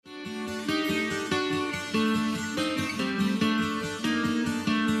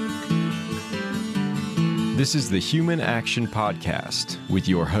This is the Human Action Podcast with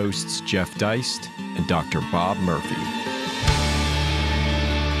your hosts, Jeff Deist and Dr. Bob Murphy.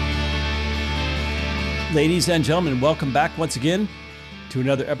 Ladies and gentlemen, welcome back once again to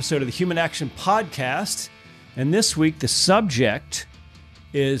another episode of the Human Action Podcast. And this week, the subject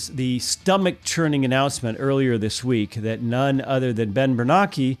is the stomach-churning announcement earlier this week that none other than Ben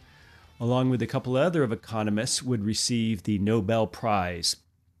Bernanke, along with a couple other economists, would receive the Nobel Prize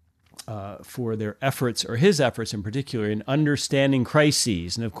for their efforts, or his efforts in particular, in understanding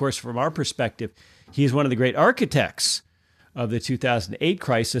crises. And of course, from our perspective, he's one of the great architects of the 2008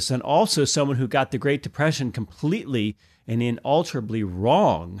 crisis, and also someone who got the Great Depression completely and inalterably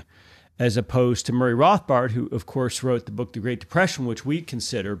wrong, as opposed to Murray Rothbard, who, of course, wrote the book The Great Depression, which we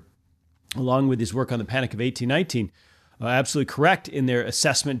consider, along with his work on the Panic of 1819, absolutely correct in their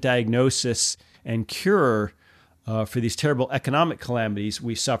assessment, diagnosis, and cure for these terrible economic calamities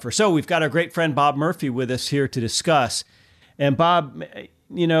we suffer. So we've got our great friend Bob Murphy with us here to discuss. And Bob,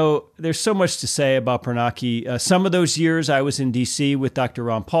 you know, there's so much to say about Bernanke. Some of those years I was in D.C. with Dr.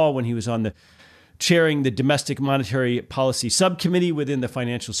 Ron Paul when he was on the chairing the Domestic Monetary Policy Subcommittee within the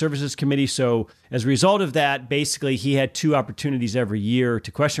Financial Services Committee. So as a result of that, basically he had two opportunities every year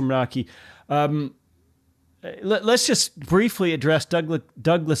to question Bernanke. Let's just briefly address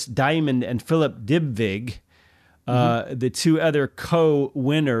Douglas Diamond and Philip Dybvig, the two other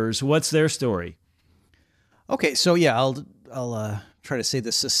co-winners. What's their story? Okay, so yeah, I'll try to say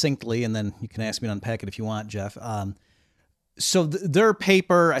this succinctly, and then you can ask me to unpack it if you want, Jeff. So their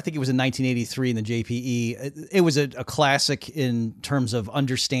paper, I think it was in 1983 in the JPE, it was a classic in terms of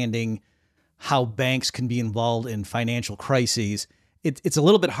understanding how banks can be involved in financial crises. It's a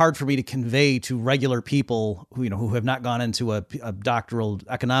little bit hard for me to convey to regular people who have not gone into a doctoral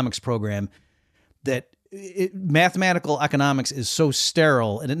economics program that mathematical economics is so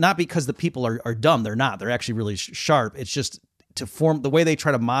sterile, and not because the people are dumb. They're not. They're actually really sharp. It's just to form the way they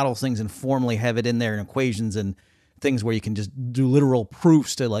try to model things and formally have it in there in equations and things where you can just do literal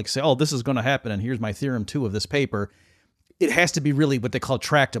proofs to like say, oh, this is going to happen, and here's my theorem 2 of this paper. It has to be really what they call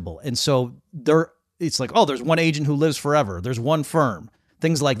tractable. And so it's like, oh, there's one agent who lives forever. There's one firm,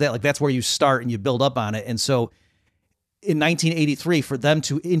 things like that. Like that's where you start and you build up on it. And so in 1983, for them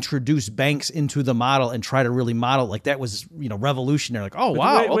to introduce banks into the model and try to really model, like that was, revolutionary. Like, oh,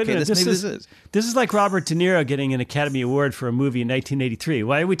 wow, okay, this is. This is like Robert De Niro getting an Academy Award for a movie in 1983.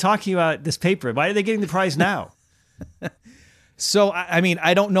 Why are we talking about this paper? Why are they getting the prize now? So, I mean,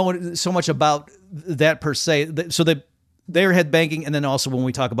 I don't know so much about that per se. So they had banking, and then also when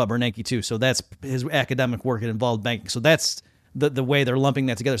we talk about Bernanke too. So that's his academic work. It involved banking. So that's the way they're lumping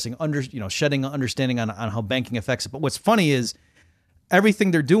that together, saying shedding understanding on how banking affects it. But what's funny is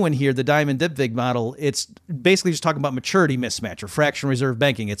everything they're doing here, the Diamond-Dybvig model, it's basically just talking about maturity mismatch or fractional reserve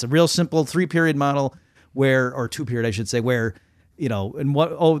banking. It's a real simple 3-period model or 2-period, I should say, where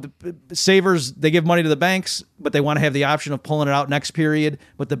the savers, they give money to the banks, but they want to have the option of pulling it out next period,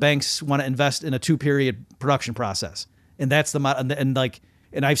 but the banks want to invest in a 2-period production process. And that's the model.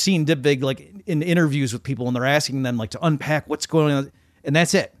 And I've seen Dybvig like in interviews with people, and they're asking them like to unpack what's going on, and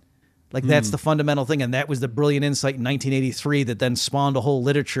that's it. Like that's the fundamental thing, and that was the brilliant insight in 1983 that then spawned a whole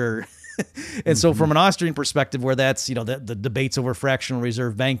literature. And so, from an Austrian perspective, where that's the debates over fractional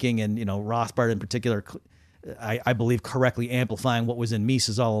reserve banking, and Rothbard in particular, I believe correctly amplifying what was in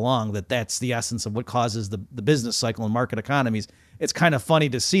Mises all along, that's the essence of what causes the business cycle in market economies. It's kind of funny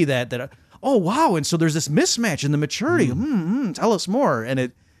to see that. Oh, wow. And so there's this mismatch in the maturity. Tell us more.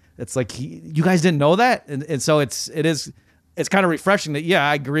 And it's like, you guys didn't know that? And so it's kind of refreshing that, yeah,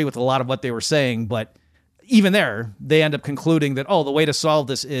 I agree with a lot of what they were saying. But even there, they end up concluding that, the way to solve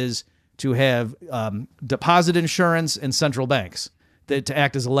this is to have deposit insurance and central banks to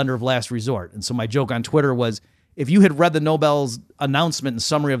act as a lender of last resort. And so my joke on Twitter was, if you had read the Nobel's announcement and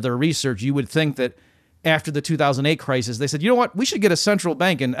summary of their research, you would think that after the 2008 crisis, they said, you know what, we should get a central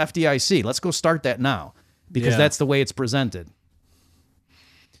bank in FDIC. Let's go start that now, because that's the way it's presented.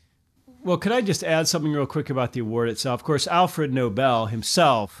 Well, could I just add something real quick about the award itself? Of course, Alfred Nobel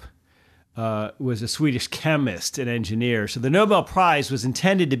himself was a Swedish chemist and engineer. So the Nobel Prize was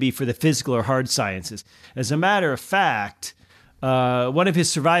intended to be for the physical or hard sciences. As a matter of fact, one of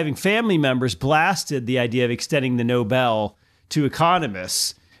his surviving family members blasted the idea of extending the Nobel to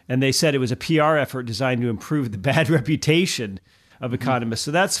economists. And they said it was a PR effort designed to improve the bad reputation of economists.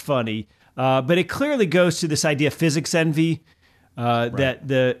 So that's funny. But it clearly goes to this idea of physics envy that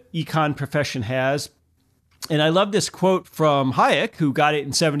the econ profession has. And I love this quote from Hayek, who got it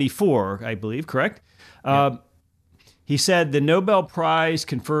in 1974, I believe, correct? He said, the Nobel Prize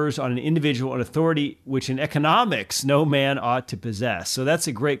confers on an individual an authority which in economics no man ought to possess. So that's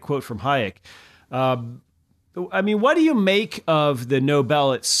a great quote from Hayek. I mean, what do you make of the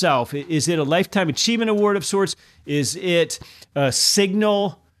Nobel itself? Is it a lifetime achievement award of sorts? Is it a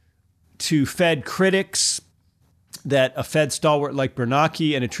signal to Fed critics that a Fed stalwart like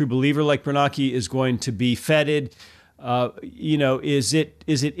Bernanke and a true believer like Bernanke is going to be feted? Is it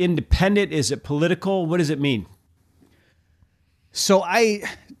independent? Is it political? What does it mean? So I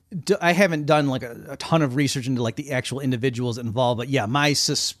haven't done like a ton of research into like the actual individuals involved, but yeah, my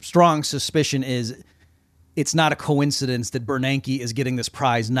strong suspicion is it's not a coincidence that Bernanke is getting this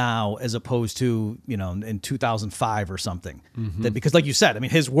prize now as opposed to, in 2005 or something. Mm-hmm. That because like you said, I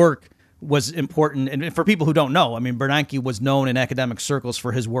mean, his work was important. And for people who don't know, I mean, Bernanke was known in academic circles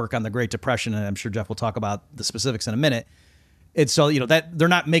for his work on the Great Depression. And I'm sure Jeff will talk about the specifics in a minute. And so, that they're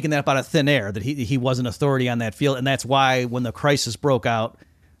not making that up out of thin air, that he was an authority on that field. And that's why when the crisis broke out,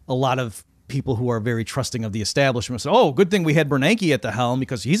 a lot of people who are very trusting of the establishment said, oh, good thing we had Bernanke at the helm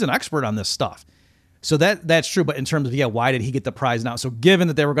because he's an expert on this stuff. So that's true. But in terms of, why did he get the prize now? So given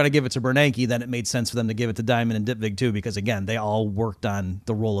that they were going to give it to Bernanke, then it made sense for them to give it to Diamond and Dybvig too, because again, they all worked on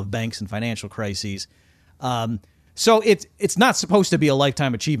the role of banks in financial crises. So it's not supposed to be a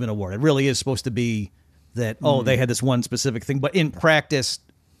lifetime achievement award. It really is supposed to be that, they had this one specific thing. But in practice,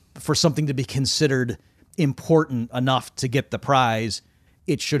 for something to be considered important enough to get the prize,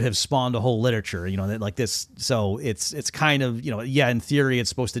 it should have spawned a whole literature, like this. So it's kind of, in theory, it's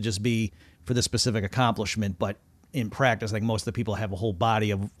supposed to just be for this specific accomplishment. But in practice, like most of the people have a whole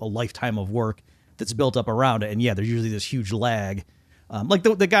body of a lifetime of work that's built up around it. And there's usually this huge lag. Like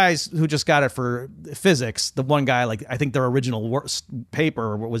the guys who just got it for physics, the one guy, like I think their original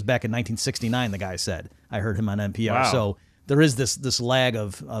paper was back in 1969. The guy said, I heard him on NPR. Wow. So there is this lag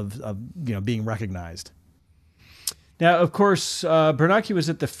of being recognized. Now, of course, Bernanke was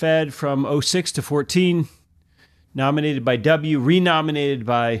at the Fed from 2006 to 2014, nominated by W, renominated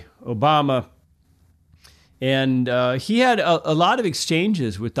by Obama. And he had a lot of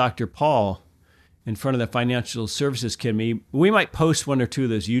exchanges with Dr. Paul in front of the Financial Services Committee. We might post one or two of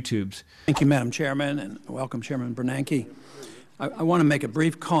those YouTubes. Thank you, Madam Chairman, and welcome, Chairman Bernanke. I want to make a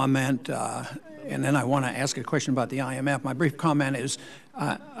brief comment, and then I want to ask a question about the IMF. My brief comment is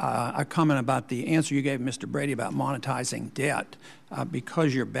a comment about the answer you gave Mr. Brady about monetizing debt.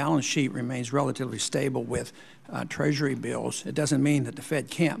 Because your balance sheet remains relatively stable with Treasury bills, it doesn't mean that the Fed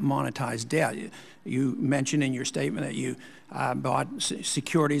can't monetize debt. You mentioned in your statement that you bought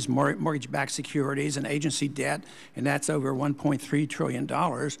securities, mortgage-backed securities and agency debt, and that's over $1.3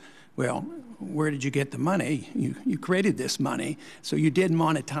 trillion. Well, where did you get the money? You created this money. So you did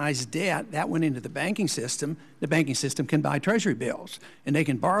monetize debt. That went into the banking system. The banking system can buy Treasury bills, and they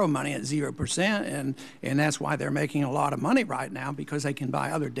can borrow money at 0%, and that's why they're making a lot of money right now, because they can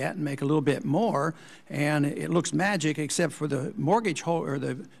buy other debt and make a little bit more. And it looks magic, except for the mortgage holder, or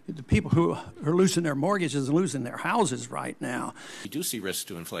the people who are losing their mortgages and losing their houses right now. We do see risks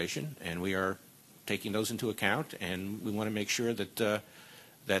to inflation, and we are taking those into account, and we want to make sure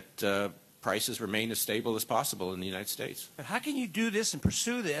that prices remain as stable as possible in the United States. But how can you do this and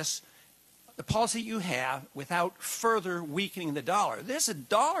pursue this, the policy you have, without further weakening the dollar? There's a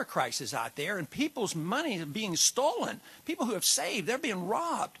dollar crisis out there, and people's money is being stolen. People who have saved, they're being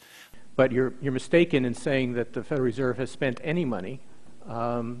robbed. But you're mistaken in saying that the Federal Reserve has spent any money.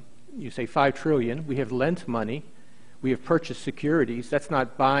 You say $5 trillion. We have lent money. We have purchased securities. That's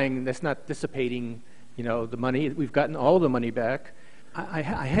not buying. That's not dissipating, the money. We've gotten all the money back. I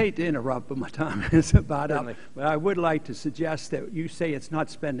hate to interrupt, but my time is about up. But I would like to suggest that you say it's not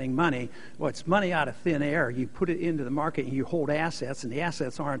spending money. Well, it's money out of thin air. You put it into the market and you hold assets, and the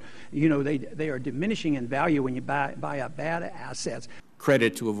assets aren't, they are diminishing in value when you buy up bad assets.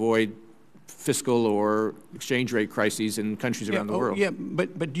 Credit to avoid fiscal or exchange rate crises in countries around the world. Yeah,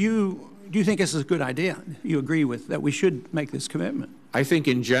 but do you think this is a good idea? You agree with that we should make this commitment? I think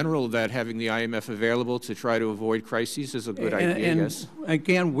in general that having the IMF available to try to avoid crises is a good idea, yes.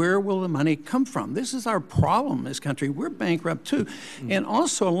 Again, where will the money come from? This is our problem in this country. We're bankrupt too. And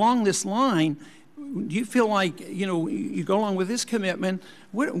also along this line, do you feel like, you go along with this commitment,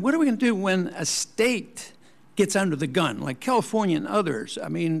 what are we going to do when a state gets under the gun, like California and others? I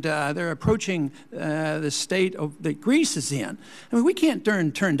mean, they're approaching the state that Greece is in. I mean, we can't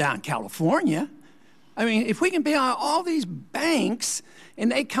turn down California. I mean, if we can bail out all these banks and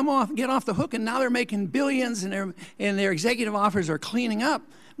they get off the hook, and now they're making billions, and their executive officers are cleaning up,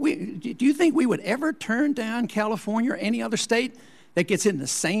 do you think we would ever turn down California or any other state that gets in the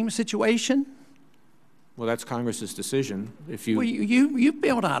same situation? Well, that's Congress's decision. Well, you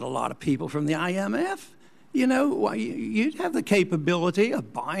bailed out a lot of people from the IMF. You'd have the capability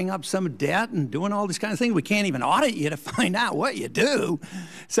of buying up some debt and doing all these kind of things. We can't even audit you to find out what you do.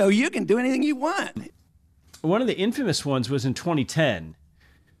 So you can do anything you want. one of the infamous ones was in 2010,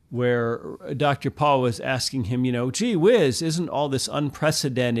 where Dr. Paul was asking him, gee whiz, isn't all this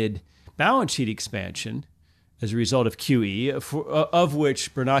unprecedented balance sheet expansion as a result of QE, of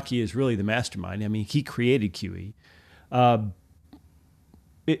which Bernanke is really the mastermind. I mean, he created QE.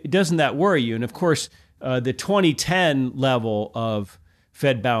 Doesn't that worry you? And of course, the 2010 level of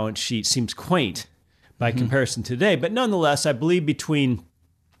Fed balance sheet seems quaint by comparison to today. But nonetheless, I believe between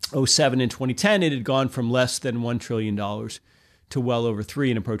 2007 and 2010, it had gone from less than $1 trillion to well over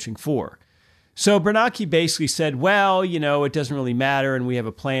 3 and approaching 4. So Bernanke basically said, well, it doesn't really matter, and we have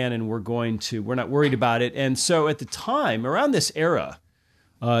a plan, and we're not worried about it. And so at the time, around this era,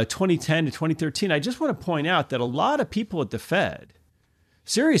 2010 to 2013, I just want to point out that a lot of people at the Fed,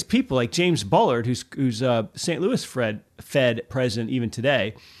 serious people like James Bullard, who's St. Louis Fed president even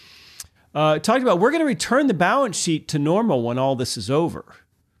today, talked about we're going to return the balance sheet to normal when all this is over.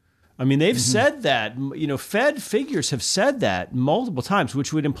 I mean, they've said that, Fed figures have said that multiple times,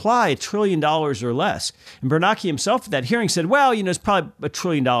 which would imply $1 trillion or less. And Bernanke himself at that hearing said, well, it's probably $1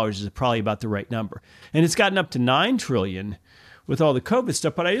 trillion is probably about the right number. And it's gotten up to $9 trillion with all the COVID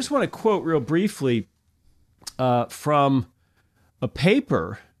stuff. But I just want to quote real briefly from a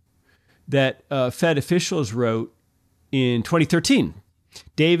paper that Fed officials wrote in 2013.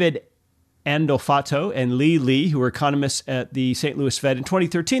 David Andolfato and Lee, who were economists at the St. Louis Fed in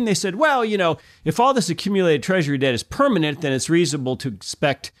 2013, they said, well, if all this accumulated treasury debt is permanent, then it's reasonable to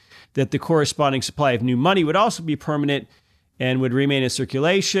expect that the corresponding supply of new money would also be permanent and would remain in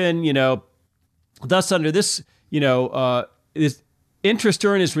circulation. Thus, under this, this interest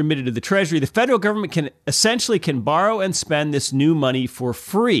earned is remitted to the Treasury. The federal government can borrow and spend this new money for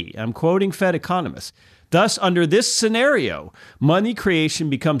free. I'm quoting Fed economists. Thus, under this scenario, money creation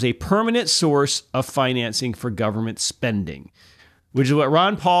becomes a permanent source of financing for government spending, which is what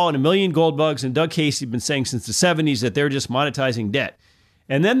Ron Paul and a million gold bugs and Doug Casey have been saying since the 70s, that they're just monetizing debt.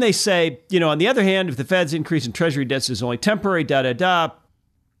 And then they say, on the other hand, if the Fed's increase in Treasury debts is only temporary, the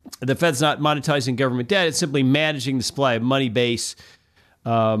Fed's not monetizing government debt. It's simply managing the supply of money base,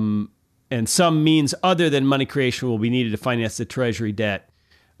 and some means other than money creation will be needed to finance the Treasury debt.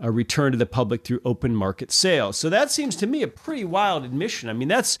 A return to the public through open market sales. So that seems to me a pretty wild admission. I mean,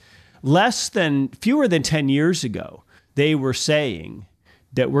 that's fewer than 10 years ago, they were saying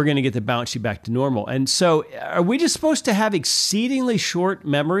that we're going to get the balance sheet back to normal. And so are we just supposed to have exceedingly short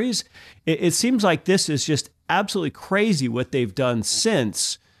memories? It seems like this is just absolutely crazy what they've done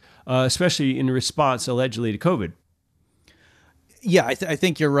since, especially in response allegedly to COVID. Yeah, I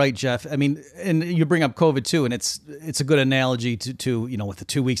think you're right, Jeff. I mean, and you bring up COVID too, and it's a good analogy to with the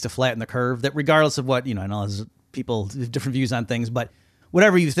 2 weeks to flatten the curve, that regardless of what, I know there's people have different views on things, but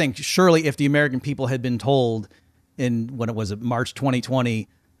whatever you think, surely if the American people had been told March 2020,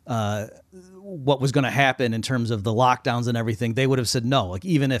 what was going to happen in terms of the lockdowns and everything, they would have said no. Like,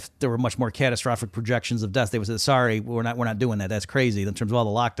 even if there were much more catastrophic projections of deaths, they would have said, sorry, we're not doing that. That's crazy in terms of all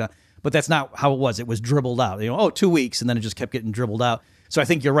the lockdown. But that's not how it was. It was dribbled out. 2 weeks, and then it just kept getting dribbled out. So I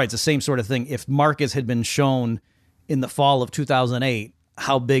think you're right. It's the same sort of thing. If markets had been shown in the fall of 2008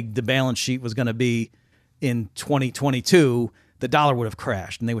 how big the balance sheet was going to be in 2022, the dollar would have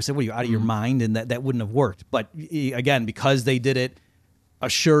crashed. And they would say, well, you're out of your mind, and that wouldn't have worked. But again, because they did it,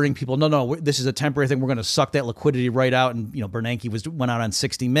 assuring people, no, this is a temporary thing. We're going to suck that liquidity right out. And, Bernanke went out on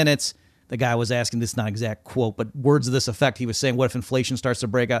 60 Minutes. The guy was asking, this is not an exact quote, but words of this effect. He was saying, what if inflation starts to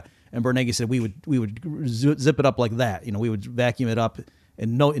break out? And Bernanke said, we would zip it up like that. We would vacuum it up.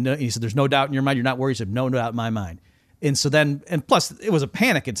 And he said, there's no doubt in your mind. You're not worried. He said, no doubt in my mind. And so then, and plus it was a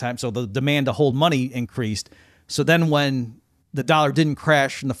panic at time. So the demand to hold money increased. So then when the dollar didn't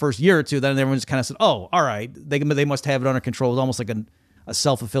crash in the first year or two, then everyone just kind of said, oh, all right, they must have it under control. It was almost like a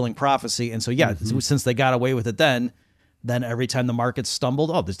self-fulfilling prophecy. And so, since they got away with it then every time the markets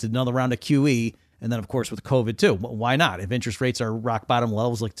stumbled, this did another round of QE. And then, of course, with COVID too. Why not? If interest rates are rock bottom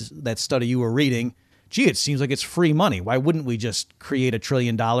levels like that study you were reading, it seems like it's free money. Why wouldn't we just create $1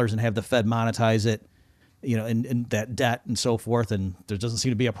 trillion and have the Fed monetize it, in that debt and so forth? And there doesn't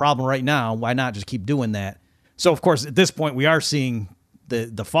seem to be a problem right now. Why not just keep doing that? So, of course, at this point, we are seeing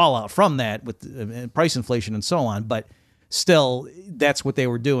the fallout from that with price inflation and so on. But still, that's what they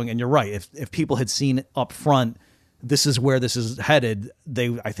were doing. And you're right. If people had seen up front, this is where this is headed,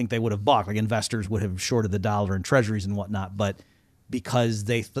 I think they would have balked. Like, investors would have shorted the dollar and treasuries and whatnot. But because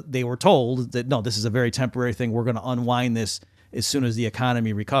they were told that, no, this is a very temporary thing, we're going to unwind this as soon as the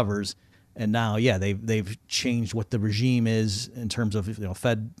economy recovers. And now, they've changed what the regime is in terms of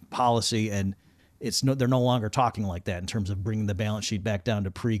Fed policy, and they're no longer talking like that in terms of bringing the balance sheet back down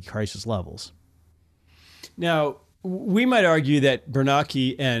to pre-crisis levels. Now, we might argue that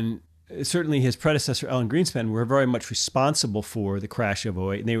Bernanke and certainly his predecessor, Alan Greenspan, were very much responsible for the crash of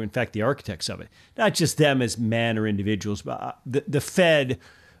 '08, and they were, in fact, the architects of it. Not just them as men or individuals, but the Fed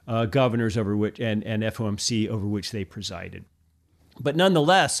governors over which and FOMC over which they presided. But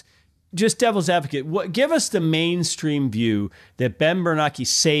nonetheless, just devil's advocate, give us the mainstream view that Ben Bernanke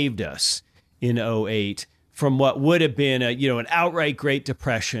saved us in '08 from what would have been an outright Great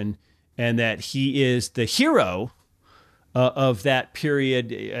Depression, and that he is the hero of that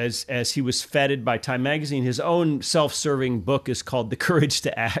period as he was feted by Time Magazine. His own self-serving book is called The Courage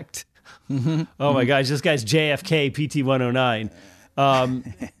to Act. Mm-hmm. Oh my gosh, this guy's JFK, PT 109.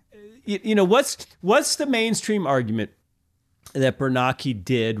 What's the mainstream argument that Bernanke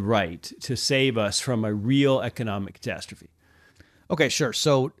did right to save us from a real economic catastrophe? Okay, sure.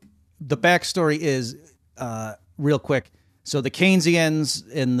 So the backstory is real quick. So the Keynesians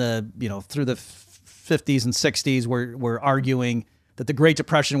in through the 50s and 60s were arguing that the Great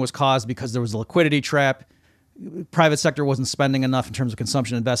Depression was caused because there was a liquidity trap. Private sector wasn't spending enough in terms of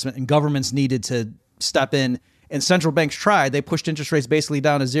consumption investment, and governments needed to step in. And central banks tried. They pushed interest rates basically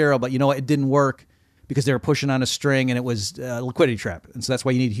down to zero, but it didn't work because they were pushing on a string, and it was a liquidity trap. And so that's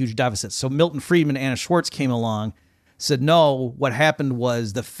why you need huge deficits. So Milton Friedman and Anna Schwartz came along, said, no, what happened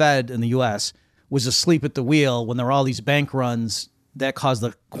was the Fed in the U.S. was asleep at the wheel when there were all these bank runs that caused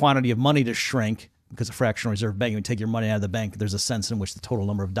the quantity of money to shrink. Because of fractional reserve banking, when you take your money out of the bank, there's a sense in which the total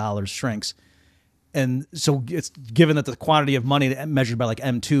number of dollars shrinks. And so it's given that the quantity of money measured by like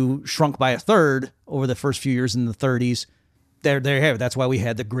M2 shrunk by a third over the first few years in the 30s, there you have it. That's why we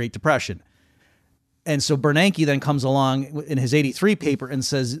had the Great Depression. And so Bernanke then comes along in his 83 paper and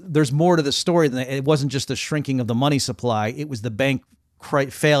says, there's more to the story than that. It wasn't just the shrinking of the money supply. It was the bank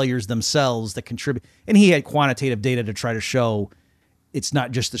failures themselves that contribute. And he had quantitative data to try to show it's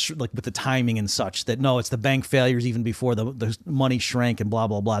not just with the timing and such, that no, it's the bank failures even before the money shrank and blah,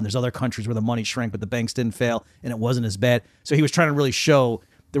 blah, blah. And there's other countries where the money shrank, but the banks didn't fail and it wasn't as bad. So he was trying to really show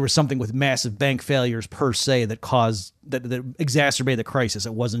there was something with massive bank failures per se that caused, that exacerbated the crisis.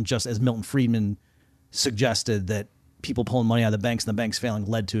 It wasn't just, as Milton Friedman suggested, that people pulling money out of the banks and the banks failing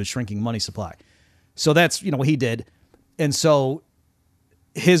led to a shrinking money supply. So that's, what he did. And so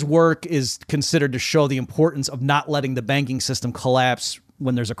his work is considered to show the importance of not letting the banking system collapse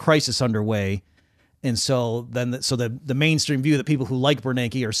when there's a crisis underway. And so then, the mainstream view that people who like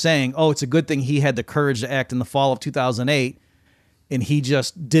Bernanke are saying, oh, it's a good thing he had the courage to act in the fall of 2008, and he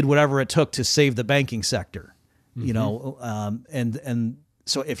just did whatever it took to save the banking sector. Mm-hmm. And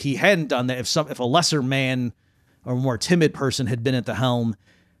so if he hadn't done that, if a lesser man or more timid person had been at the helm,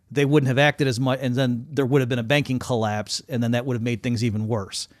 they wouldn't have acted as much, and then there would have been a banking collapse, and then that would have made things even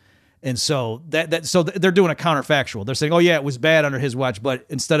worse. And so so they're doing a counterfactual. They're saying, oh yeah, it was bad under his watch, but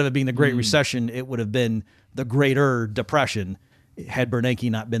instead of it being the Great Recession, it would have been the Greater Depression had Bernanke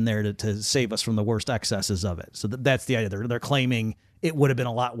not been there to save us from the worst excesses of it. So that's the idea. They're claiming it would have been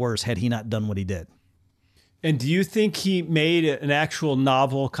a lot worse had he not done what he did. And do you think he made an actual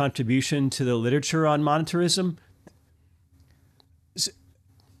novel contribution to the literature on monetarism?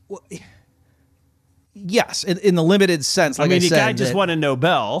 Well, yes, in the limited sense. Like the guy just won a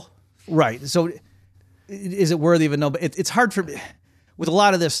Nobel. Right. So is it worthy of a Nobel? It's hard for me. With a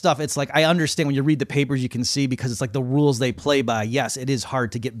lot of this stuff, it's like, I understand when you read the papers, you can see, because it's like the rules they play by. Yes, it is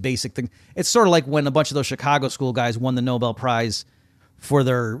hard to get basic things. It's sort of like when a bunch of those Chicago school guys won the Nobel Prize for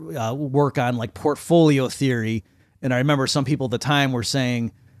their work on like portfolio theory. And I remember some people at the time were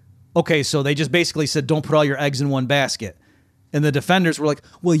saying, okay, so they just basically said, don't put all your eggs in one basket. And the defenders were like,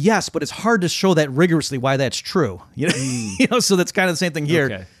 well, yes, but it's hard to show that rigorously why that's true. So that's kind of the same thing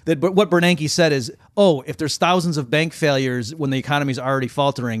here. Okay. But what Bernanke said is, oh, if there's thousands of bank failures when the economy's already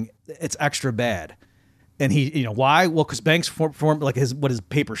faltering, it's extra bad. And he, why? Well, because banks perform like what his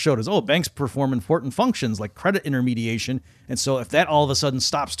paper showed is, banks perform important functions like credit intermediation. And so if that all of a sudden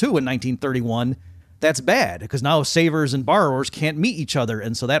stops too in 1931, that's bad, because now savers and borrowers can't meet each other.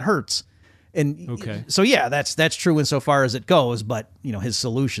 And so that hurts. And so, yeah, that's true insofar as it goes, but, his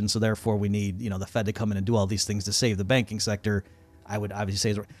solution. So therefore we need, the Fed to come in and do all these things to save the banking sector, I would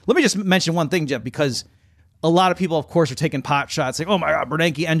obviously say. Let me just mention one thing, Jeff, because a lot of people, of course, are taking pot shots saying, oh my God,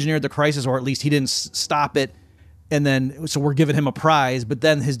 Bernanke engineered the crisis, or at least he didn't stop it. And then, so we're giving him a prize. But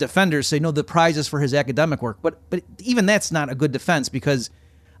then his defenders say, no, the prize is for his academic work. But even that's not a good defense, because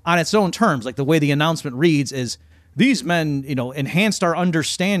on its own terms, like the way the announcement reads is, these men, enhanced our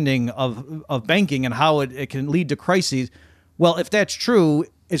understanding of banking and how it can lead to crises. Well, if that's true,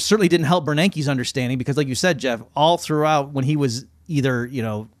 it certainly didn't help Bernanke's understanding, because like you said, Jeff, all throughout when he was either,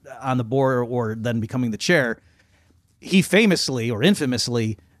 on the board or then becoming the chair, he famously or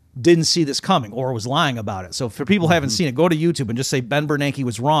infamously didn't see this coming or was lying about it. So for people who haven't seen it, go to YouTube and just say Ben Bernanke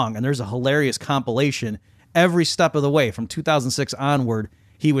was wrong. And there's a hilarious compilation every step of the way from 2006 onward.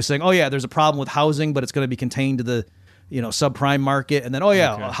 He was saying, oh yeah, there's a problem with housing, but it's going to be contained to the, subprime market. And then,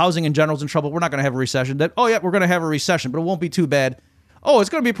 housing in general is in trouble. We're not going to have a recession. Then, we're going to have a recession, but it won't be too bad. Oh, it's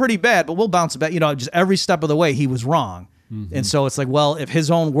going to be pretty bad, but we'll bounce back. Just every step of the way he was wrong. And so it's like, well, if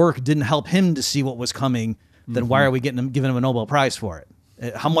his own work didn't help him to see what was coming, then why are we giving him a Nobel Prize for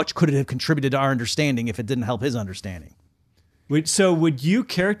it? How much could it have contributed to our understanding if it didn't help his understanding? So would you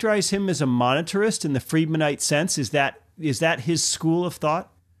characterize him as a monetarist in the Friedmanite sense? Is that his school of thought?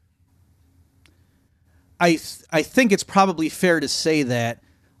 I think it's probably fair to say that,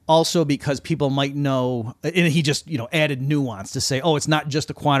 also because people might know, and he just added nuance to say, oh, it's not just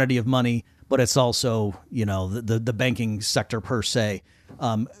a quantity of money, but it's also the banking sector per se.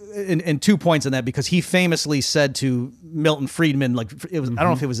 And 2 points on that, because he famously said to Milton Friedman, like it was, I don't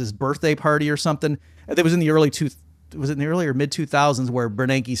know if it was his birthday party or something. It was in the early or mid 2000s where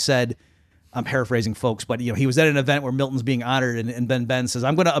Bernanke said, I'm paraphrasing folks, but he was at an event where Milton's being honored, and Ben says,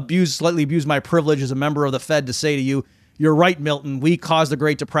 I'm going to slightly abuse my privilege as a member of the Fed to say to you, you're right, Milton. We caused the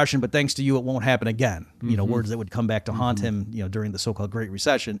Great Depression, but thanks to you, it won't happen again. Words that would come back to haunt him, during the so-called Great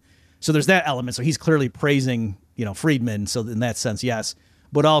Recession. So there's that element. So he's clearly praising, Friedman. So in that sense, yes.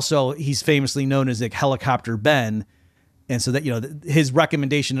 But also he's famously known as like Helicopter Ben. And so that, his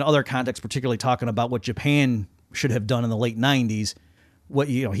recommendation in other contexts, particularly talking about what Japan should have done in the late 90s, what,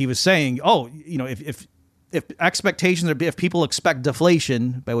 he was saying, if expectations are, if people expect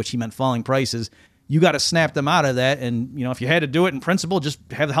deflation, by which he meant falling prices, you got to snap them out of that. And, if you had to do it in principle, just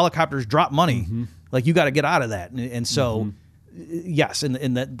have the helicopters drop money. Like you got to get out of that. And so, yes,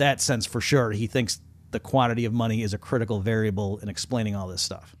 in that sense, for sure, he thinks the quantity of money is a critical variable in explaining all this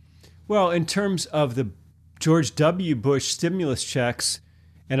stuff. Well, in terms of the George W. Bush stimulus checks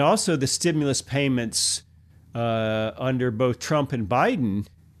and also the stimulus payments under both Trump and Biden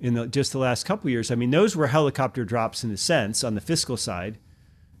in just the last couple of years, I mean, those were helicopter drops in a sense on the fiscal side.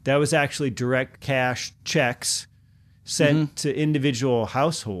 That was actually direct cash checks sent to individual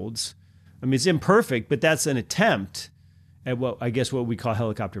households. I mean, it's imperfect, but that's an attempt at what we call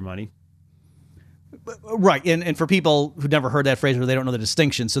helicopter money. Right. And for people who never heard that phrase or they don't know the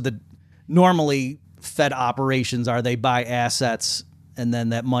distinction, so that normally Fed operations are they buy assets and then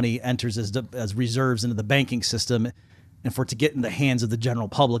that money enters as reserves into the banking system. And for it to get in the hands of the general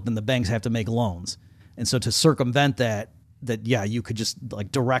public, then the banks have to make loans. And so to circumvent that, you could just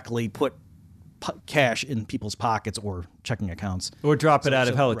like directly put cash in people's pockets or checking accounts, or drop it out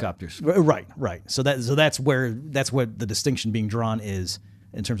of helicopters. Right. So that's where the distinction being drawn is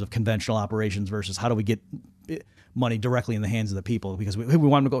in terms of conventional operations versus how do we get money directly in the hands of the people because we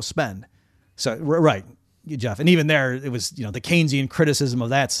want them to go spend. So right, Jeff, and even there it was the Keynesian criticism of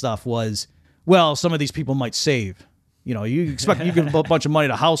that stuff was, well, some of these people might save. You expect you give a bunch of money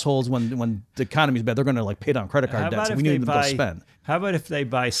to households when the economy's bad, they're going to like pay down credit card debts. We need them to go spend. How about if they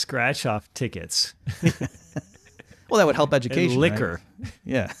buy scratch-off tickets? Well, that would help education. And liquor. Right?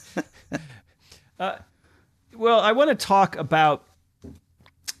 Yeah. Well, I want to talk about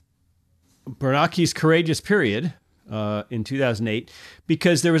Bernanke's courageous period in 2008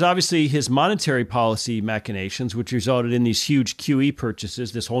 because there was obviously his monetary policy machinations, which resulted in these huge QE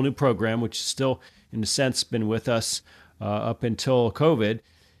purchases, this whole new program, which is still, in a sense, been with us up until COVID.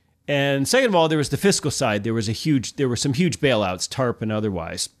 And second of all, there was the fiscal side. There were some huge bailouts, TARP and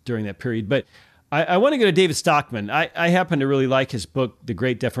otherwise, during that period. But I want to go to David Stockman. I happen to really like his book, The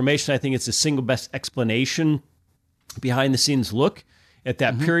Great Deformation. I think it's the single best explanation, behind-the-scenes look at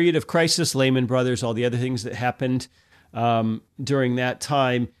that period of crisis, Lehman Brothers, all the other things that happened during that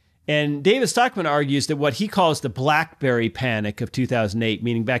time. And David Stockman argues that what he calls the BlackBerry panic of 2008,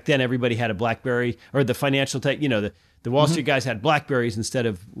 meaning back then everybody had a BlackBerry, or the financial tech, the Wall Street guys had BlackBerries instead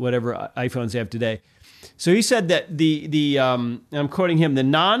of whatever iPhones they have today. So he said that I'm quoting him, the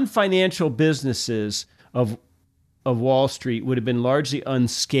non-financial businesses of Wall Street would have been largely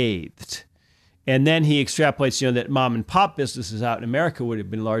unscathed. And then he extrapolates, that mom and pop businesses out in America would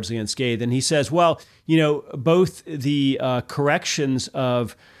have been largely unscathed. And he says, well, both the corrections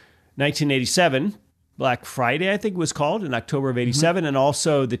of 1987, Black Friday, I think it was called, in October of 87, and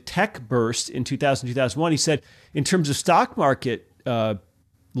also the tech burst in 2000, 2001. He said, in terms of stock market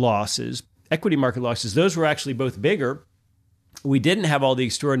losses, equity market losses, those were actually both bigger. We didn't have all the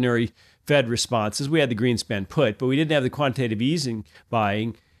extraordinary Fed responses. We had the Greenspan put, but we didn't have the quantitative easing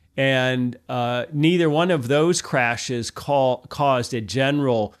buying. And neither one of those crashes caused a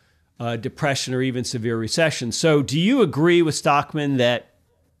general depression or even severe recession. So do you agree with Stockman that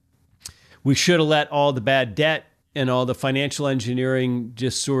we should have let all the bad debt and all the financial engineering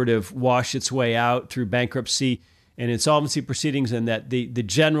just sort of wash its way out through bankruptcy and insolvency proceedings, and that the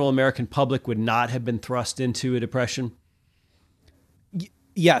general American public would not have been thrust into a depression?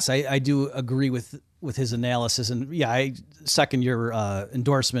 Yes, I do agree with his analysis. And yeah, I second your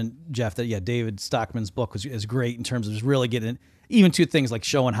endorsement, Jeff, that David Stockman's book is great in terms of just really getting even to things like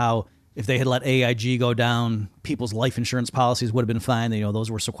showing how if they had let AIG go down, people's life insurance policies would have been fine. Those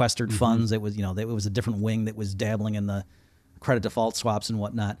were sequestered funds. It was, it was a different wing that was dabbling in the credit default swaps and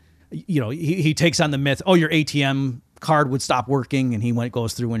whatnot. He takes on the myth, your ATM card would stop working, and he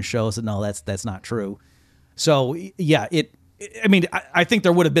goes through and shows that no, that's not true. So yeah, I think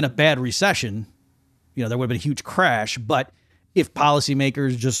there would have been a bad recession. There would have been a huge crash, but if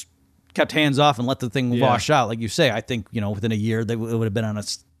policymakers just kept hands off and let the thing wash out, like you say, I think, within a year, it would have been on a,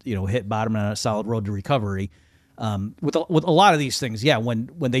 hit bottom and on a solid road to recovery. With a lot of these things,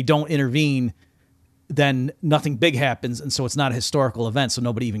 when they don't intervene, then nothing big happens. And so it's not a historical event. So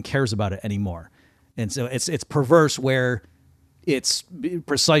nobody even cares about it anymore. And so it's perverse where it's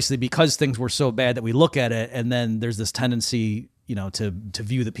precisely because things were so bad that we look at it. And then there's this tendency, to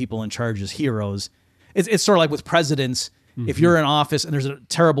view the people in charge as heroes. It's sort of like with presidents. If you're in office and there's a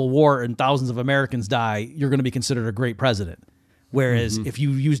terrible war and thousands of Americans die, you're going to be considered a great president. Whereas if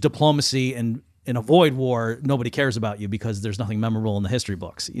you use diplomacy and avoid war, nobody cares about you because there's nothing memorable in the history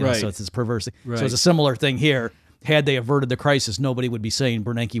books. Right. So it's this perverse thing. Right. So it's a similar thing here. Had they averted the crisis, nobody would be saying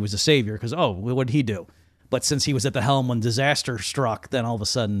Bernanke was a savior because, what did he do? But since he was at the helm when disaster struck, then all of a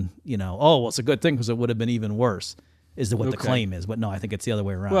sudden, it's a good thing because it would have been even worse, is what the claim is. But no, I think it's the other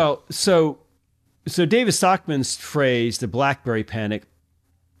way around. Well, so David Stockman's phrase, the BlackBerry panic,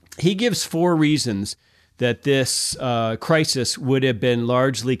 he gives 4 reasons that this crisis would have been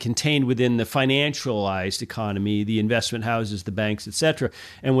largely contained within the financialized economy, the investment houses, the banks, etc.,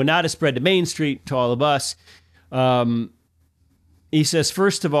 and would not have spread to Main Street, to all of us. He says,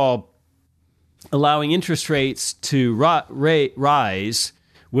 first of all, allowing interest rates to rise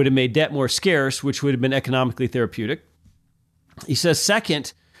would have made debt more scarce, which would have been economically therapeutic. He says,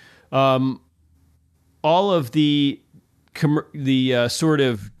 second, all of the sort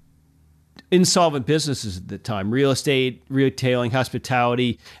of insolvent businesses at the time, real estate, retailing,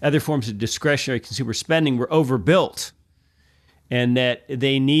 hospitality, other forms of discretionary consumer spending were overbuilt, and that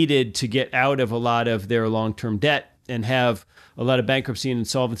they needed to get out of a lot of their long-term debt and have a lot of bankruptcy and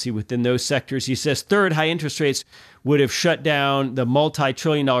insolvency within those sectors. He says, third, high interest rates would have shut down the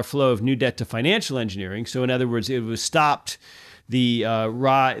multi-trillion-dollar flow of new debt to financial engineering. So in other words, it was stopped the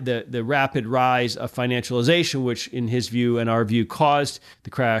rapid rise of financialization, which in his view and our view caused the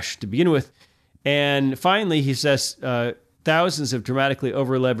crash to begin with. And finally, he says thousands of dramatically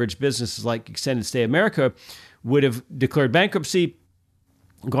over-leveraged businesses like Extended Stay America would have declared bankruptcy,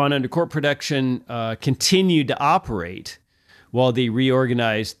 gone under court protection, continued to operate while they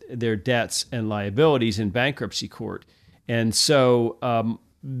reorganized their debts and liabilities in bankruptcy court. And so for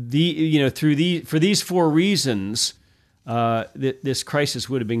these 4 reasons, this crisis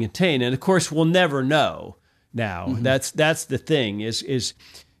would have been contained. And of course, we'll never know now. That's the thing is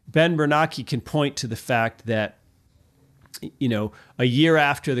Ben Bernanke can point to the fact that, a year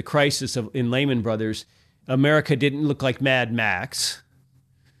after the crisis in Lehman Brothers, America didn't look like Mad Max,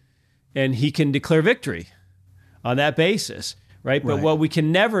 and he can declare victory on that basis, right? But what we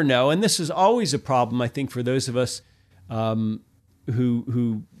can never know, and this is always a problem, I think, for those of us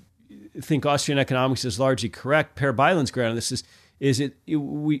who think Austrian economics is largely correct. Per Byland's ground on this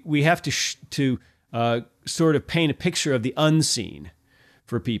we have to sort of paint a picture of the unseen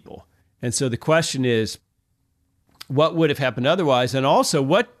for people. And so the question is, what would have happened otherwise? And also,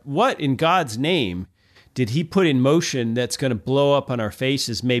 what in God's name did he put in motion that's going to blow up on our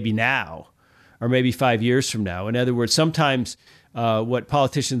faces maybe now or maybe 5 years from now? In other words, sometimes what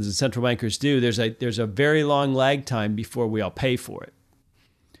politicians and central bankers do, there's a very long lag time before we all pay for it.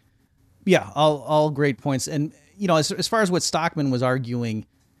 Yeah, all great points. And, as far as what Stockman was arguing,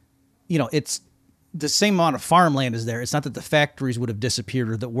 it's the same amount of farmland is there. It's not that the factories would have disappeared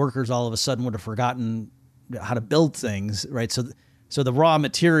or that workers all of a sudden would have forgotten how to build things, right? So the raw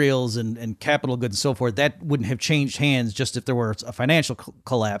materials and capital goods and so forth, that wouldn't have changed hands just if there were a financial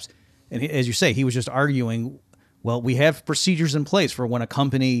collapse. And as you say, he was just arguing, well, we have procedures in place for when a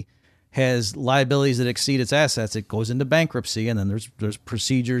company has liabilities that exceed its assets, it goes into bankruptcy, and then there's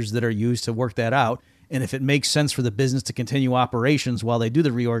procedures that are used to work that out. And if it makes sense for the business to continue operations while they do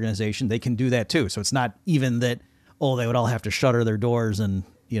the reorganization, they can do that too. So it's not even that, they would all have to shutter their doors and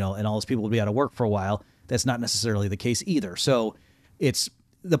all those people would be out of work for a while. That's not necessarily the case either. So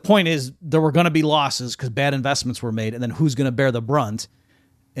the point is there were going to be losses because bad investments were made, and then who's going to bear the brunt?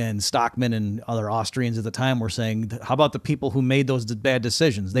 And Stockman and other Austrians at the time were saying, how about the people who made those bad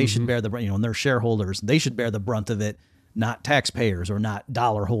decisions? They should bear the, and their shareholders, they should bear the brunt of it, not taxpayers or not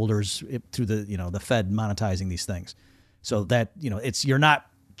dollar holders through the, the Fed monetizing these things. So that, you're not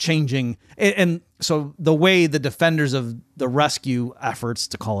changing. And so the way the defenders of the rescue efforts,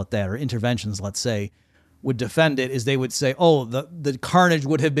 to call it that, or interventions, let's say, would defend it is they would say, oh, the carnage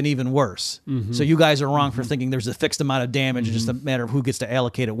would have been even worse. So you guys are wrong for thinking there's a fixed amount of damage. It's just a matter of who gets to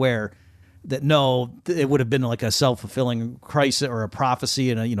allocate it where. That no, it would have been like a self-fulfilling crisis or a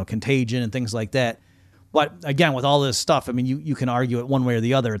prophecy and a contagion and things like that. But again, with all this stuff, I mean, you can argue it one way or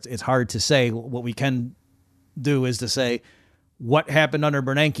the other. It's hard to say. What we can do is to say what happened under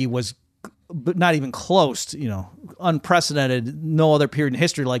Bernanke was not even close to, unprecedented, no other period in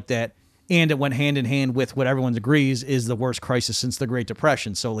history like that. And it went hand in hand with what everyone agrees is the worst crisis since the Great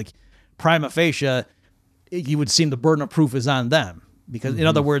Depression. So like prima facie, you would seem the burden of proof is on them. Because in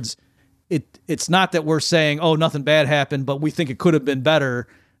other words, it's not that we're saying, oh, nothing bad happened, but we think it could have been better.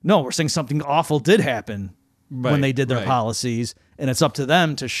 No, we're saying something awful did happen when they did their policies. And it's up to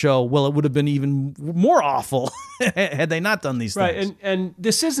them to show, well, it would have been even more awful had they not done these things. Right. And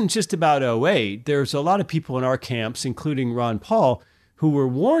this isn't just about 2008. There's a lot of people in our camps, including Ron Paul, who were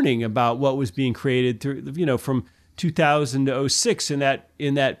warning about what was being created through, from 2000 to 2006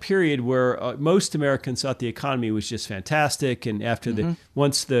 in that period where most Americans thought the economy was just fantastic. And after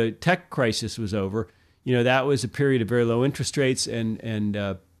once the tech crisis was over, that was a period of very low interest rates and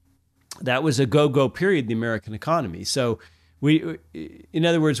that was a go-go period in the American economy. So in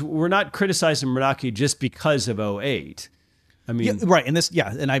other words, we're not criticizing Bernanke just because of 2008. I mean, right.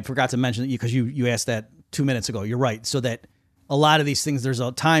 And I forgot to mention that because you asked that 2 minutes ago. You're right. So that a lot of these things, there's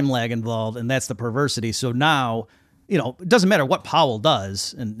a time lag involved, and that's the perversity. So now, it doesn't matter what Powell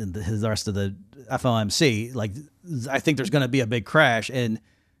does and the rest of the FOMC. Like, I think there's going to be a big crash, and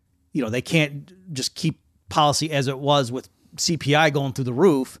they can't just keep policy as it was with CPI going through the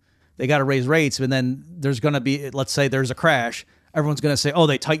roof. They got to raise rates, and then there's going to be, let's say there's a crash. Everyone's going to say, oh,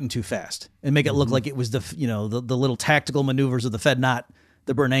 they tightened too fast, and make it look like it was the little tactical maneuvers of the Fed, not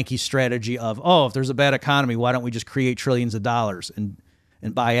the Bernanke strategy of, oh, if there's a bad economy, why don't we just create trillions of dollars and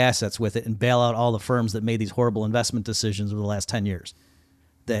buy assets with it and bail out all the firms that made these horrible investment decisions over the last 10 years?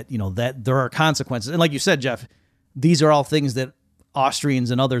 That, that there are consequences. And like you said, Jeff, these are all things that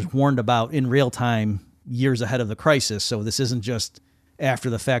Austrians and others warned about in real time years ahead of the crisis. So this isn't just after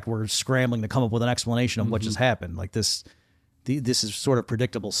the fact we're scrambling to come up with an explanation of what just happened. Like this is sort of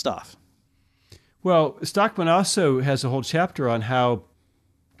predictable stuff. Well, Stockman also has a whole chapter on how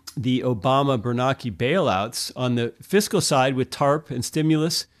the Obama-Bernanke bailouts on the fiscal side with TARP and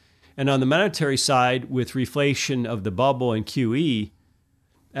stimulus, and on the monetary side with reflation of the bubble and QE,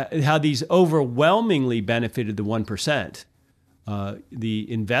 how these overwhelmingly benefited the 1%,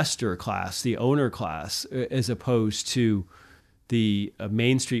 the investor class, the owner class, as opposed to the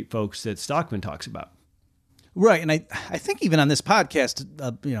Main Street folks that Stockman talks about. Right. And I think even on this podcast,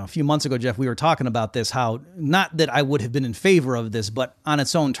 a few months ago, Jeff, we were talking about this, how not that I would have been in favor of this, but on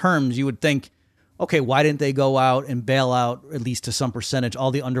its own terms, you would think, okay, why didn't they go out and bail out, at least to some percentage,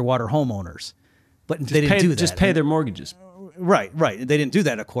 all the underwater homeowners? But they didn't do that. Just pay their mortgages. Right. They didn't do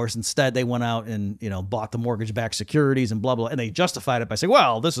that, of course. Instead, they went out and, bought the mortgage-backed securities and blah, blah, and they justified it by saying,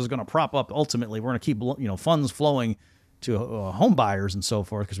 well, this is going to prop up, ultimately, we're going to keep, funds flowing to home buyers and so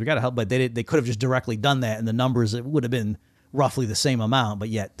forth, because we got to help. But they could have just directly done that, and the numbers, it would have been roughly the same amount. But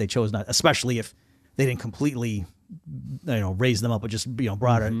yet they chose not, especially if they didn't completely, raise them up, but just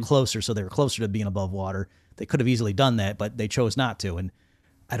brought it closer, so they were closer to being above water. They could have easily done that, but they chose not to. And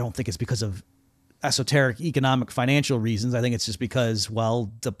I don't think it's because of esoteric economic financial reasons. I think it's just because,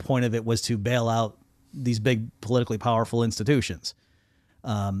 well, the point of it was to bail out these big politically powerful institutions.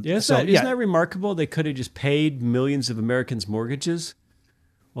 Isn't that remarkable? They could have just paid millions of Americans' mortgages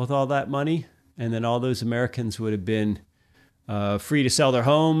with all that money, and then all those Americans would have been free to sell their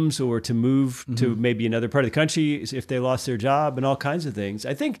homes or to move to maybe another part of the country if they lost their job and all kinds of things.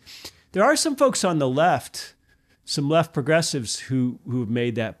 I think there are some folks on the left, some left progressives who have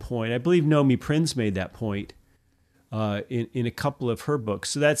made that point. I believe Nomi Prinz made that point in a couple of her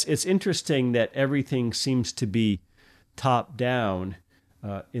books. So it's interesting that everything seems to be top down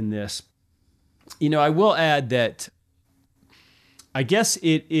in this. I will add that I guess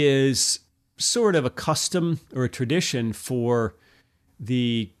it is sort of a custom or a tradition for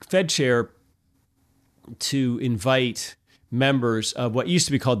the Fed chair to invite members of what used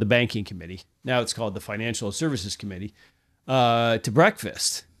to be called the Banking Committee, now it's called the Financial Services Committee, to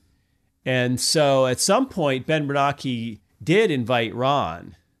breakfast. And so at some point, Ben Bernanke did invite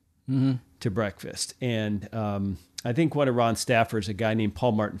Ron to breakfast. And I think one of Ron's staffers, a guy named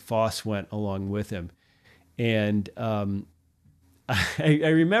Paul Martin Foss, went along with him. And I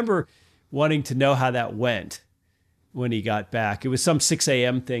remember wanting to know how that went when he got back. It was some 6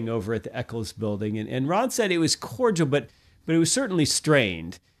 a.m. thing over at the Eccles building. And Ron said it was cordial, but it was certainly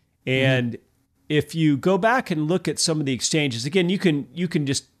strained. And if you go back and look at some of the exchanges, again, you can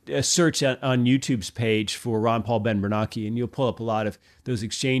just search on YouTube's page for Ron Paul Ben Bernanke, and you'll pull up a lot of those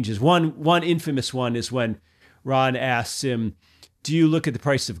exchanges. One infamous one is when Ron asks him, do you look at the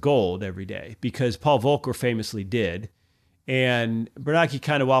price of gold every day? Because Paul Volcker famously did. And Bernanke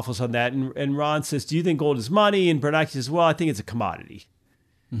kind of waffles on that. And Ron says, do you think gold is money? And Bernanke says, well, I think it's a commodity.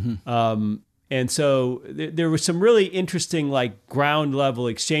 And so there were some really interesting, like, ground level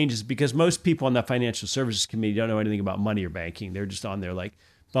exchanges, because most people on the Financial Services Committee don't know anything about money or banking. They're just on there like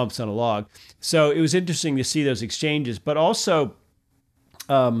bumps on a log. So it was interesting to see those exchanges, but also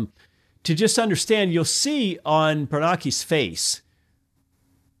to just understand, you'll see on Bernanke's face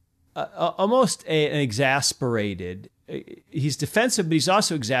almost an exasperated. He's defensive, but he's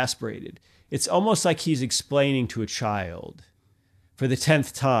also exasperated. It's almost like he's explaining to a child for the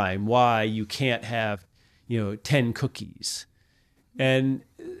 10th time why you can't have, 10 cookies. And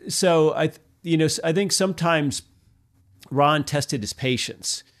so I think sometimes Ron tested his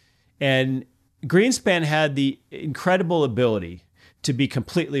patience, and Greenspan had the incredible ability to be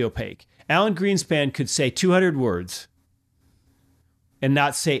completely opaque. Alan Greenspan could say 200 words and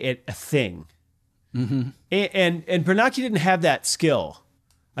not say a thing. And Bernanke didn't have that skill.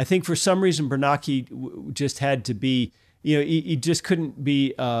 I think for some reason Bernanke just had to be, he just couldn't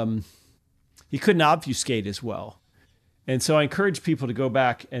be, he couldn't obfuscate as well. And so I encourage people to go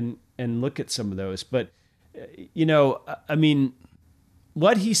back and look at some of those. But,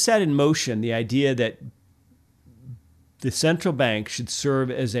 what he set in motion, the idea that the central bank should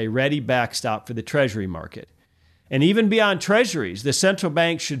serve as a ready backstop for the treasury market. And even beyond treasuries, the central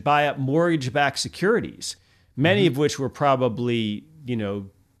bank should buy up mortgage-backed securities, many of which were probably, B-,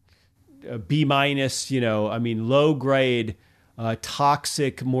 low-grade,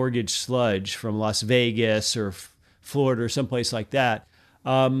 toxic mortgage sludge from Las Vegas or Florida or someplace like that.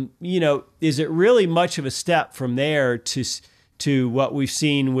 Is it really much of a step from there to what we've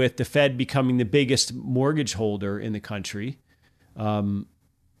seen with the Fed becoming the biggest mortgage holder in the country?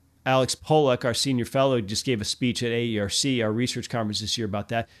 Alex Pollock, our senior fellow, just gave a speech at AERC, our research conference this year, about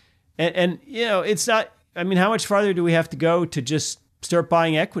that. And it's not, how much farther do we have to go to just start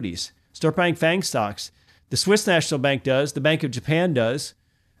buying equities, start buying FANG stocks? The Swiss National Bank does, the Bank of Japan does.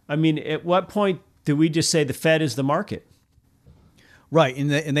 At what point do we just say the Fed is the market? Right,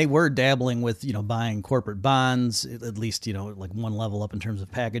 and they were dabbling with buying corporate bonds, at least like one level up in terms of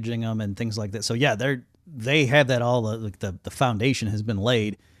packaging them and things like that. So yeah, they have that all. The foundation has been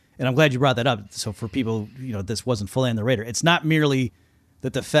laid, and I'm glad you brought that up. So for people, this wasn't fully on the radar. It's not merely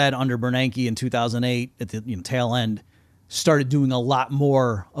that the Fed under Bernanke in 2008 at the tail end started doing a lot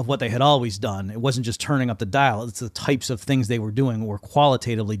more of what they had always done. It wasn't just turning up the dial. It's the types of things they were doing were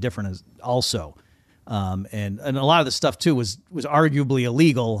qualitatively different as also. And a lot of the stuff too was arguably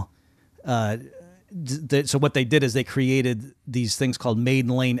illegal. So what they did is they created these things called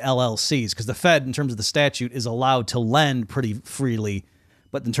maiden lane LLCs, because the Fed, in terms of the statute, is allowed to lend pretty freely,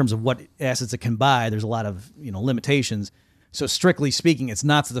 but in terms of what assets it can buy, there's a lot of limitations. So strictly speaking, it's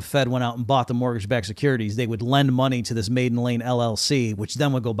not that the Fed went out and bought the mortgage-backed securities. They would lend money to this maiden lane LLC, which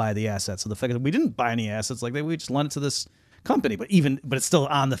then would go buy the assets. So the Fed, we didn't buy any assets, we just lent it to this company, but it's still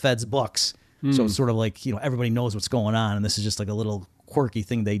on the Fed's books. So it's sort of like, everybody knows what's going on, and this is just like a little quirky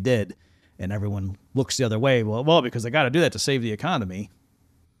thing they did, and everyone looks the other way. Well, because they got to do that to save the economy.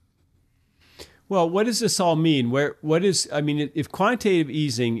 Well, what does this all mean? If quantitative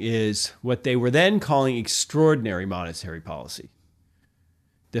easing is what they were then calling extraordinary monetary policy,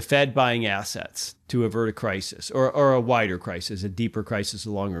 the Fed buying assets to avert a crisis or a wider crisis, a deeper crisis,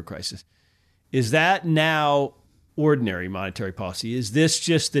 a longer crisis, is that now ordinary monetary policy? Is this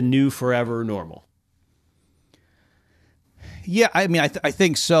just the new forever normal? Yeah, I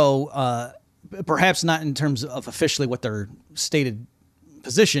think so. Perhaps not in terms of officially what their stated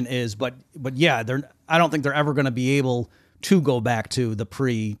position is, but yeah, I don't think they're ever going to be able to go back to the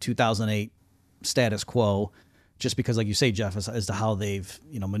pre-2008 status quo, just because, like you say, Jeff, as to how they've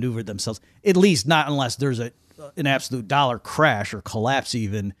maneuvered themselves. At least not unless there's an absolute dollar crash or collapse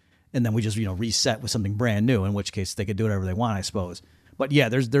even, and then we just reset with something brand new, in which case they could do whatever they want, I suppose. But yeah,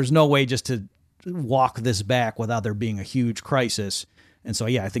 there's no way just to walk this back without there being a huge crisis. And so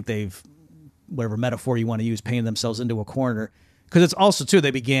yeah, I think they've, whatever metaphor you want to use, painted themselves into a corner. Because it's also too,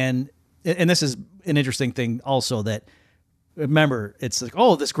 they began, and this is an interesting thing also, that remember, it's like,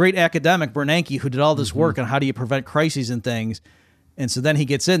 oh, this great academic, Bernanke, who did all this work on how do you prevent crises and things. And so then he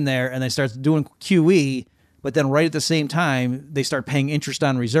gets in there and they start doing QE, but then right at the same time, they start paying interest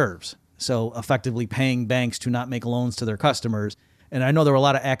on reserves. So effectively paying banks to not make loans to their customers. And I know there were a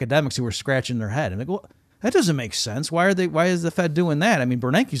lot of academics who were scratching their head. And like, well, that doesn't make sense. Why is the Fed doing that? I mean,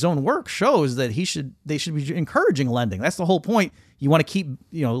 Bernanke's own work shows that they should be encouraging lending. That's the whole point. You want to keep,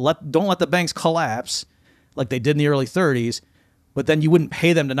 don't let the banks collapse like they did in the early 30s, but then you wouldn't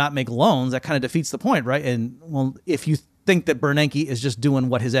pay them to not make loans. That kind of defeats the point, right? And well, if you think that Bernanke is just doing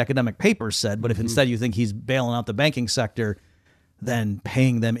what his academic papers said, but if instead you think he's bailing out the banking sector, then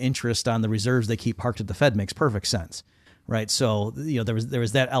paying them interest on the reserves they keep parked at the Fed makes perfect sense. Right. So, there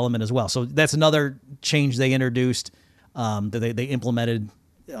was that element as well. So that's another change they introduced that they implemented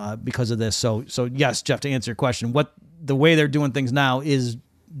because of this. So yes, Jeff, to answer your question, the way they're doing things now is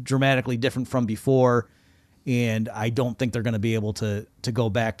dramatically different from before. And I don't think they're going to be able to go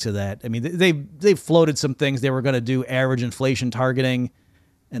back to that. I mean, they floated some things. They were going to do average inflation targeting.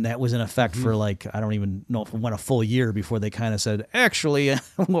 And that was in effect for I don't even know if it went a full year before they kind of said, actually,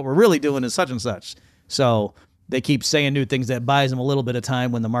 what we're really doing is such and such. So they keep saying new things that buys them a little bit of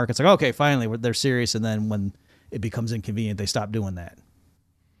time when the market's like, okay, finally, they're serious. And then when it becomes inconvenient, they stop doing that.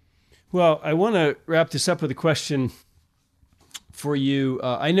 Well, I want to wrap this up with a question for you.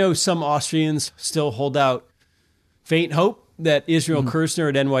 I know some Austrians still hold out faint hope that Israel Kirzner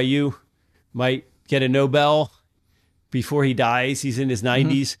at NYU might get a Nobel before he dies. He's in his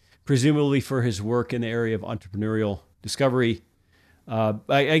 90s, presumably for his work in the area of entrepreneurial discovery.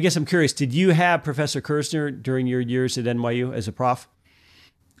 I guess I'm curious, did you have Professor Kirzner during your years at NYU as a prof?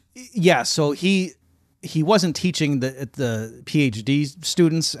 Yeah, so he wasn't teaching the PhD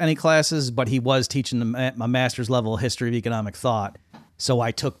students any classes, but he was teaching them at my master's level history of economic thought. So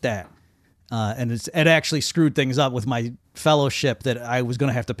I took that. And it actually screwed things up with my fellowship that I was going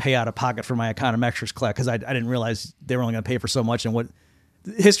to have to pay out of pocket for my econometrics class because I didn't realize they were only going to pay for so much, and what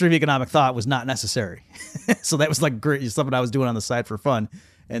history of economic thought was not necessary. So that was like great, something I was doing on the side for fun.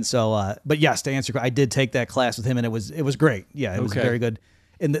 And so, but yes, to answer, I did take that class with him, and it was great. Yeah, it was very good.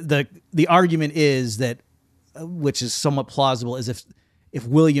 And the argument is that, which is somewhat plausible, is if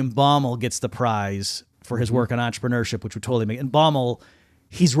William Baumol gets the prize for his work on entrepreneurship, which would totally make, and Baumol,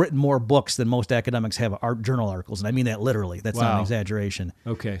 he's written more books than most academics have journal articles, and I mean that literally. That's not an exaggeration.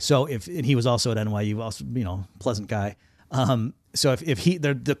 Okay. So and he was also at NYU, also pleasant guy. So if he,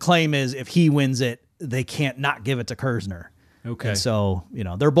 the claim is if he wins it, they can't not give it to Kirzner. Okay. And so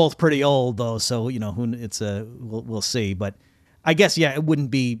they're both pretty old though, so we'll see. But I guess it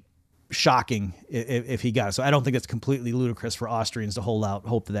wouldn't be shocking if he got it. So I don't think it's completely ludicrous for Austrians to hold out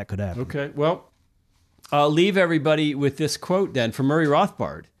hope that could happen. Okay. Well, I'll leave everybody with this quote then from Murray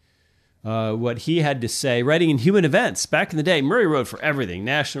Rothbard. What he had to say, writing in Human Events. Back in the day, Murray wrote for everything,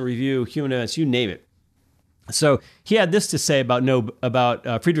 National Review, Human Events, you name it. So he had this to say about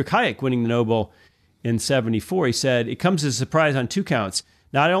Friedrich Hayek winning the Nobel in 1974. He said, it comes as a surprise on two counts,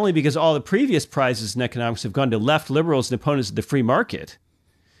 not only because all the previous prizes in economics have gone to left liberals and opponents of the free market,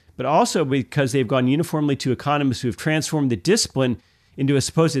 but also because they've gone uniformly to economists who have transformed the discipline into a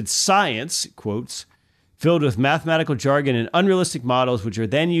supposed science, quotes, filled with mathematical jargon and unrealistic models, which are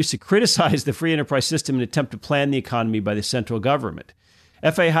then used to criticize the free enterprise system and attempt to plan the economy by the central government.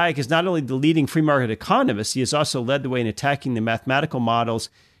 F.A. Hayek is not only the leading free market economist, he has also led the way in attacking the mathematical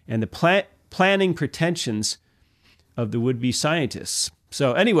models and the planning pretensions of the would-be scientists.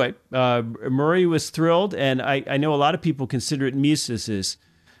 So anyway, Murray was thrilled, and I know a lot of people consider it Mises's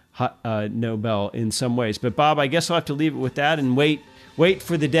Nobel in some ways. But Bob, I guess I'll have to leave it with that and wait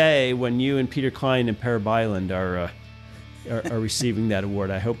for the day when you and Peter Klein and Per Byland are receiving that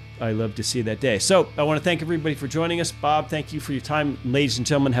award. I love to see that day. So I want to thank everybody for joining us. Bob, thank you for your time. Ladies and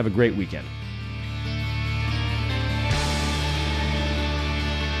gentlemen, have a great weekend.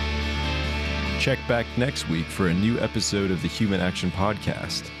 Check back next week for a new episode of the Human Action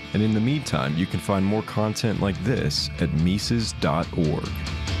Podcast. And in the meantime, you can find more content like this at Mises.org.